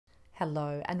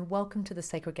Hello and welcome to the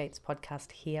Sacred Gates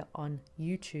podcast here on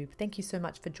YouTube. Thank you so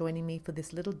much for joining me for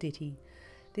this little ditty.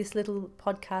 This little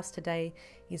podcast today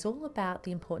is all about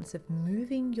the importance of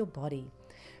moving your body.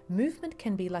 Movement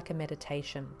can be like a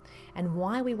meditation, and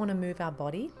why we want to move our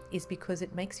body is because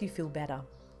it makes you feel better.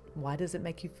 Why does it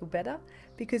make you feel better?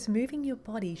 Because moving your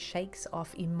body shakes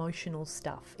off emotional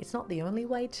stuff. It's not the only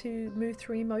way to move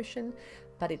through emotion,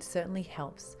 but it certainly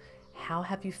helps. How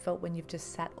have you felt when you've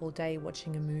just sat all day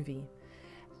watching a movie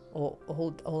or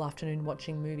all afternoon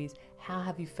watching movies? How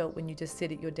have you felt when you just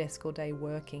sit at your desk all day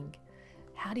working?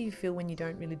 How do you feel when you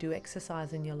don't really do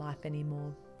exercise in your life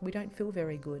anymore? We don't feel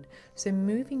very good. So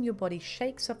moving your body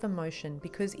shakes off emotion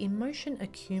because emotion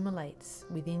accumulates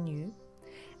within you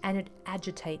and it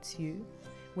agitates you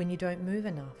when you don't move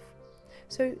enough.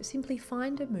 So simply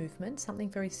find a movement, something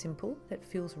very simple that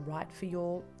feels right for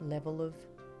your level of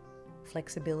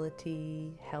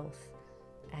flexibility, health,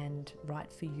 and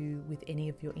right for you with any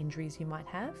of your injuries you might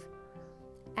have.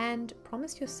 And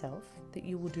promise yourself that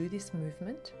you will do this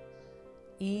movement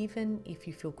even if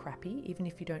you feel crappy, even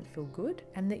if you don't feel good,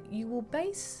 and that you will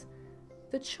base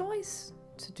the choice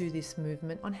to do this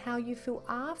movement on how you feel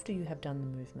after you have done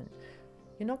the movement.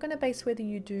 You're not going to base whether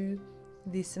you do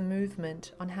this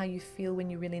movement on how you feel when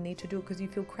you really need to do it, because you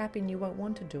feel crappy and you won't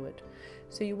want to do it.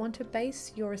 So you want to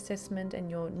base your assessment and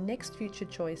your next future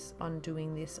choice on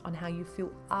doing this on how you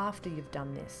feel after you've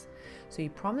done this. So you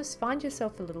find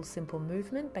yourself a little simple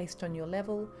movement based on your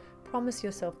level. Promise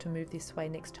yourself to move this way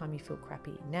next time you feel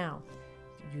crappy. Now,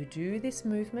 you do this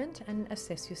movement and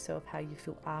assess yourself how you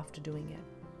feel after doing it.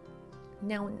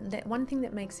 Now, that one thing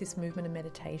that makes this movement a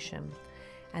meditation,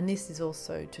 and this is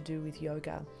also to do with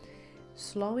yoga,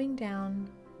 slowing down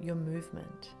your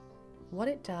movement. What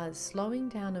it does, slowing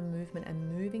down a movement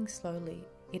and moving slowly,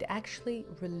 it actually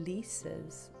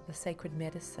releases the sacred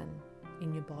medicine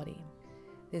in your body.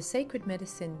 There's sacred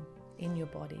medicine in your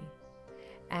body,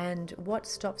 and what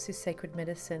stops this sacred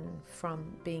medicine from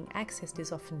being accessed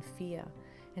is often fear.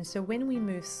 And so when we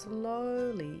move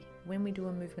slowly, when we do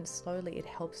a movement slowly, it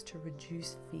helps to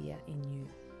reduce fear in you.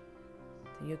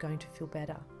 So you're going to feel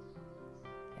better.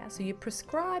 So you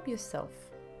prescribe yourself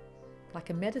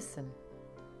like a medicine,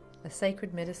 a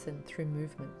sacred medicine through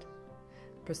movement.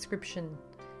 Prescription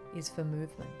is for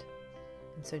movement.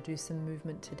 And so do some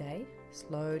movement today.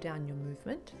 Slow down your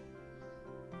movement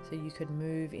so you could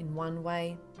move in one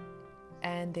way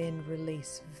and then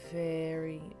release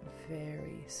very,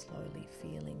 very slowly,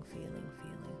 feeling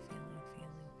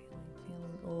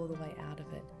all the way out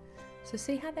of it. So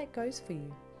see how that goes for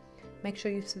you. Make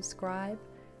sure you subscribe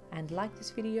and like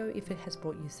this video if it has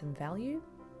brought you some value.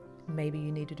 Maybe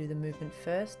you need to do the movement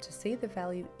first to see the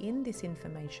value in this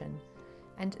information,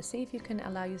 and see if you can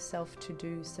allow yourself to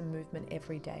do some movement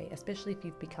every day, especially if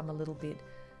you've become a little bit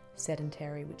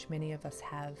sedentary, which many of us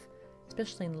have,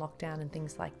 especially in lockdown and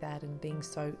things like that, and being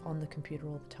so on the computer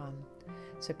all the time.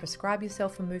 So prescribe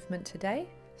yourself a movement today,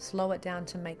 slow it down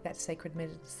to make that sacred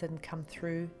medicine come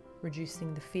through,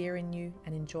 reducing the fear in you,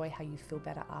 and enjoy how you feel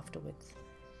better afterwards.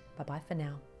 Bye-bye for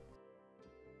now.